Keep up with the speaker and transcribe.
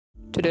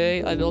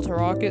today I built a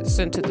rocket,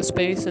 sent it to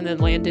space, and then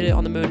landed it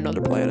on the moon and other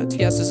planets.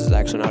 Yes, this is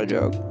actually not a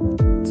joke.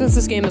 Since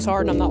this game is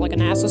hard and I'm not like a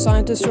NASA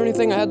scientist or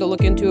anything, I had to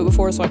look into it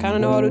before, so I kind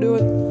of know how to do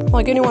it.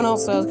 Like anyone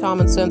else that has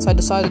common sense, I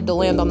decided to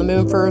land on the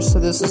moon first, so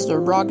this is the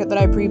rocket that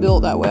I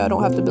pre-built. That way I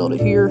don't have to build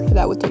it here.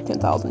 That would take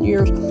 10,000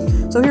 years.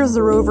 So here's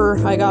the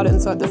rover. I got it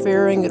inside the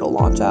fairing. It'll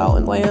launch out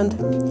and land.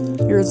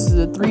 Here's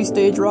the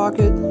 3-stage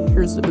rocket.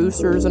 Here's the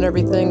boosters and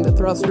everything, the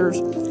thrusters.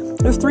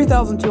 There's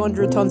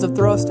 3,200 tons of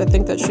thrust. I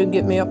think that should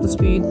get me up to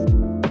speed.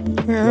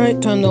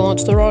 Alright, time to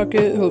launch the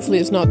rocket. Hopefully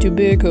it's not too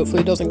big.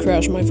 Hopefully it doesn't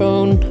crash my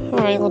phone.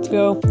 Alright, let's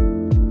go.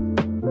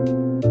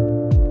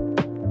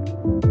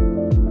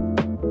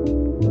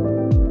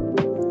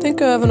 I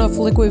think I have enough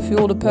liquid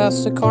fuel to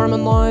pass the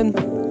Kármán line.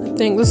 I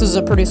think this is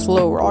a pretty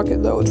slow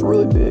rocket though. It's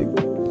really big.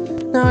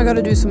 Now I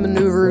gotta do some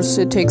maneuvers.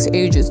 It takes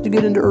ages to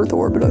get into Earth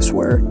orbit, I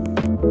swear.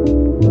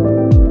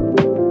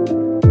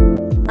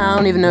 I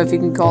don't even know if you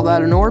can call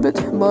that an orbit,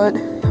 but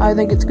I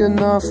think it's good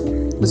enough.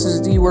 This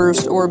is the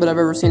worst orbit I've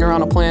ever seen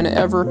around a planet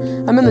ever.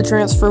 I'm in the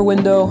transfer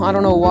window. I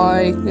don't know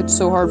why it's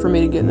so hard for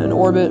me to get in an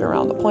orbit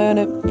around the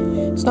planet.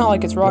 It's not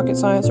like it's rocket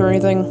science or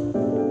anything.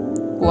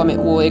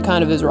 Well, it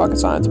kind of is rocket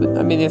science, but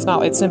I mean, it's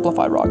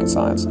simplified rocket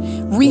science.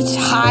 Reach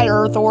high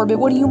Earth orbit,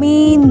 what do you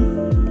mean?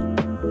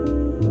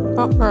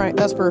 Oh, alright,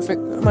 that's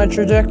perfect. My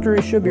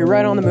trajectory should be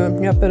right on the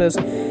moon. Yep, it is.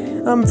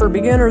 For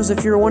beginners,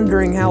 if you're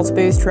wondering how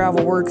space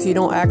travel works, you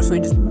don't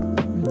actually just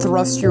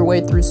thrust your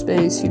way through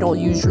space. You don't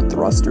use your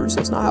thrusters.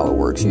 That's not how it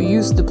works. You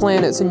use the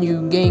planets and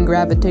you gain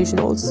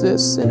gravitational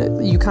assists,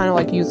 and you kind of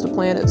like use the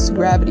planet's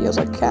gravity as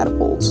like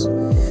catapults.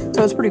 So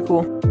it's pretty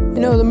cool. You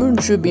know, the moon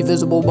should be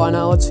visible by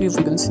now. Let's see if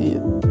we can see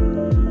it.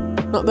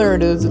 Oh, there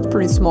it is. It's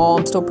pretty small.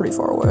 I'm still pretty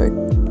far away.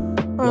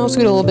 Alright, let's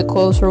get a little bit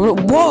closer.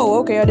 Whoa,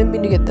 okay, I didn't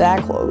mean to get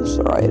that close.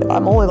 Alright,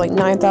 I'm only like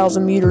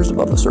 9,000 meters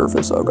above the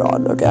surface. Oh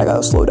god, okay, I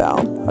gotta slow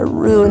down. I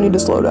really need to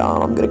slow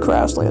down. I'm gonna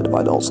crash land if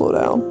I don't slow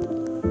down.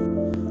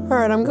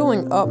 Alright, I'm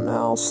going up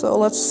now,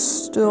 so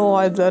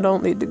I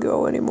don't need to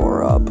go any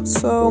more up.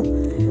 So,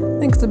 I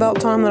think it's about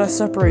time that I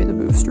separate the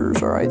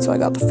boosters. Alright, so I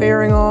got the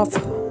fairing off.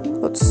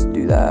 Let's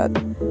do that.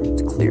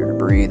 Let's clear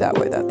debris, that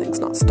way that thing's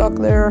not stuck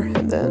there.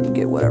 And then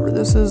get whatever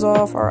this is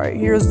off. Alright,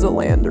 here's the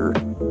lander.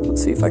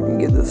 Let's see if I can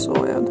get this to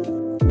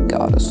land.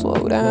 Gotta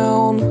slow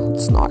down.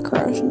 Let's not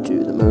crash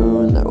into the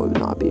moon. That would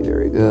not be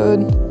very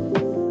good.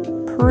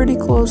 Pretty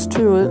close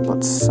to it.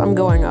 I'm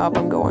going up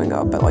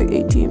at like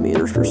 18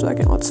 meters per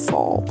second. Let's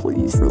fall,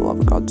 please, for the love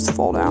of God, just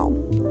fall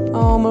down.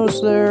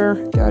 Almost there.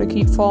 Gotta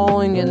keep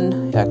falling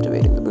and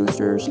activating the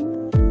boosters.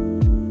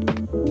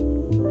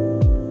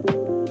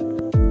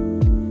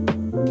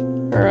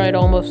 Alright,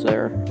 almost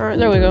there. Alright,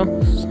 there we go.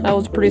 That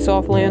was a pretty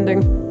soft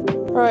landing.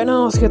 Alright,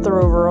 now let's get the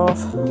rover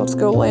off. Let's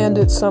go land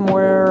it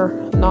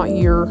somewhere, not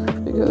here,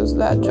 because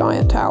that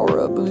giant tower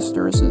of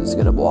boosters is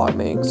gonna block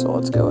me. So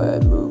let's go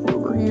ahead and move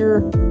over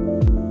here.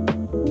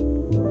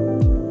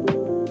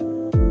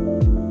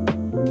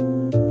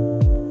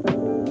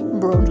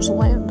 Bro, just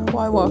land.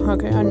 Why? Well,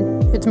 okay,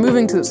 it's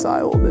moving to the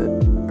side a little bit.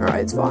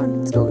 Alright, it's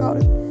fine. Still got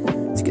it.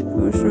 Let's get the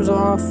boosters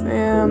off,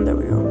 and there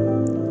we go.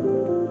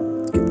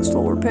 Let's get the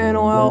solar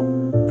panel out.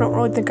 I don't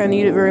really think I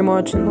need it very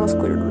much, and let's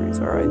clear debris.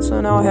 Alright, so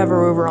now I have a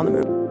rover on the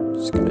moon.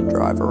 Just gonna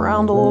drive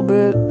around a little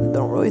bit.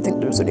 Don't really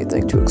think there's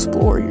anything to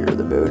explore here.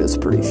 The moon is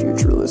pretty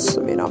featureless.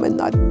 I mean,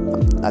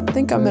 I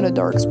think I'm in a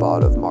dark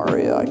spot of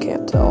Maria. I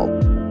can't tell.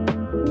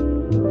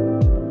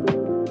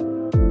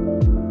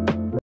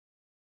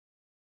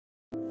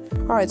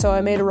 Alright, so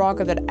I made a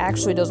rocket that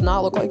actually does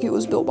not look like it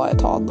was built by a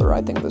toddler.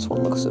 I think this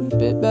one looks a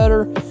bit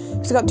better.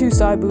 It's got 2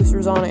 side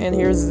boosters on it, and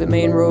here's the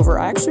main rover.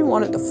 I actually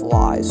want it to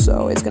fly,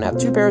 so it's going to have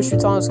 2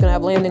 parachutes on it. It's going to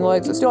have landing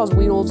legs. It still has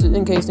wheels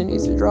in case it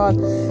needs to drive.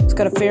 It's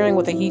got a fairing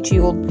with a heat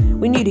shield.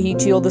 We need a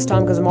heat shield this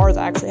time because Mars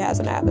actually has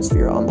an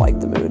atmosphere, unlike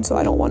the moon, so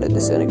I don't want it to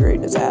disintegrate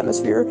in its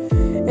atmosphere.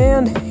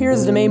 And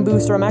here's the main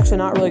booster. I'm actually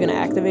not really going to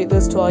activate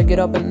this till I get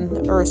up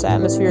in Earth's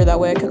atmosphere. That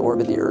way I can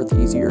orbit the Earth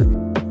easier.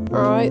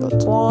 Alright,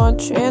 let's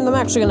launch, and I'm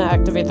actually going to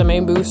activate the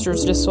main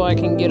boosters just so I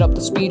can get up to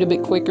speed a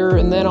bit quicker,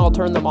 and then I'll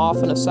turn them off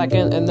in a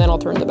second, and then I'll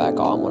turn them back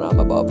on when I'm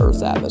above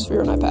Earth's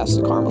atmosphere and I pass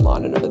the Kármán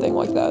line and everything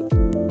like that.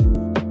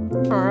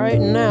 Alright,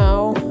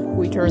 now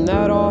we turn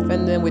that off,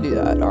 and then we do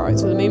that. Alright,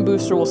 so the main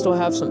booster will still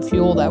have some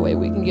fuel, that way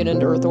we can get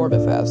into Earth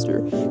orbit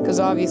faster, because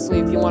obviously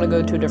if you want to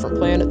go to a different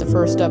planet, the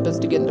first step is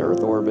to get into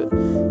Earth orbit.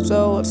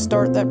 So let's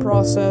start that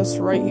process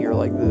right here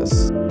like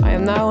this. I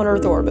am now in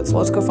Earth orbit, so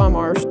let's go find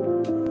Mars.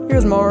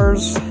 Here's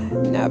Mars,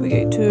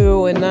 navigate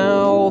to, and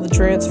now the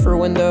transfer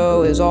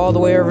window is all the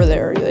way over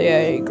there.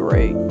 Yay,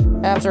 great.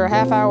 After a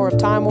half hour of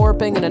time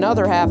warping and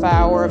another half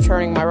hour of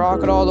turning my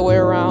rocket all the way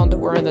around,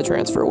 we're in the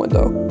transfer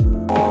window.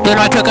 Then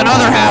I took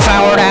another half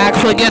hour to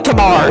actually get to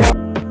Mars.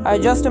 I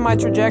adjusted my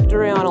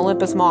trajectory on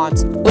Olympus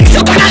Mons, which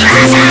took another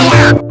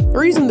half hour! The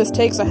reason this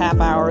takes a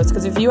half hour is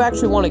because if you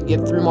actually want to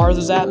get through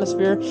Mars's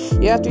atmosphere,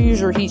 you have to use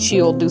your heat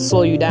shield to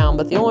slow you down,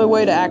 but the only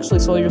way to actually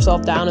slow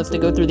yourself down is to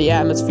go through the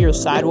atmosphere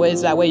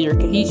sideways. That way your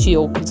heat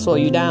shield can slow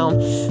you down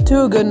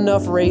to a good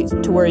enough rate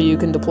to where you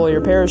can deploy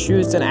your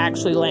parachutes and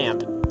actually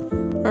land.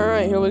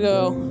 Alright, here we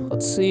go.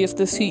 let's see if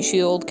this heat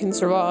shield can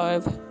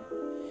survive.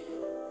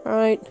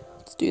 Alright,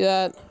 let's do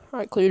that.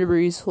 Alright, clear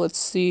debris. Let's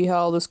see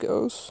how this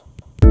goes.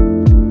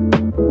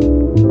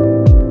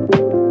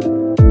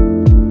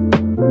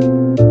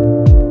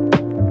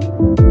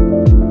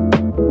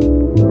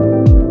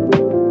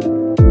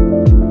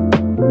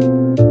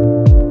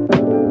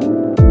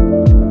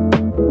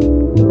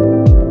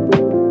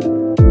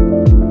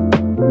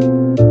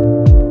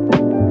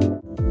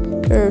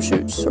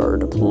 Parachutes are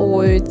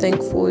deployed,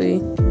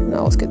 thankfully.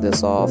 Now let's get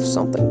this off.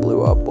 Something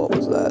blew up. What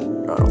was that?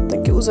 I don't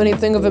think it was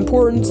anything of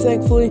importance,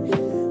 thankfully.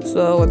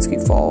 So let's keep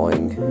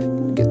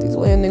falling. Get these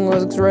landing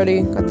legs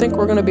ready. I think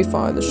we're going to be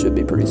fine. This should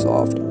be pretty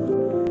soft.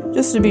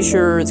 Just to be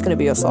sure it's going to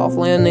be a soft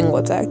landing,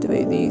 let's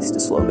activate these to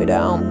slow me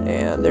down.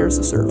 And there's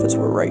the surface.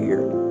 We're right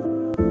here.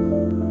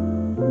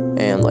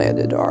 And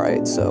landed.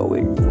 Alright, so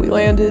we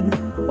landed.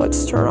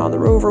 Let's turn on the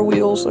rover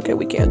wheels. Okay,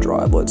 we can't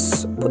drive.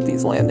 Let's put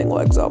these landing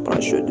legs up, and I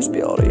should just be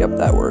able to... Yep,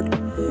 that worked.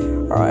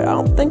 Alright, I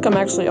don't think I'm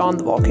actually on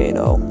the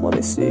volcano. Let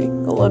me see.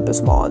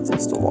 Olympus Mons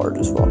is the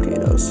largest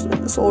volcanoes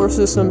in the solar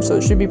system, so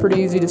it should be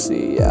pretty easy to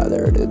see. Yeah,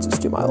 there it is. It's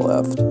to my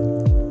left.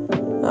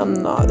 I'm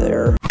not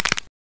there.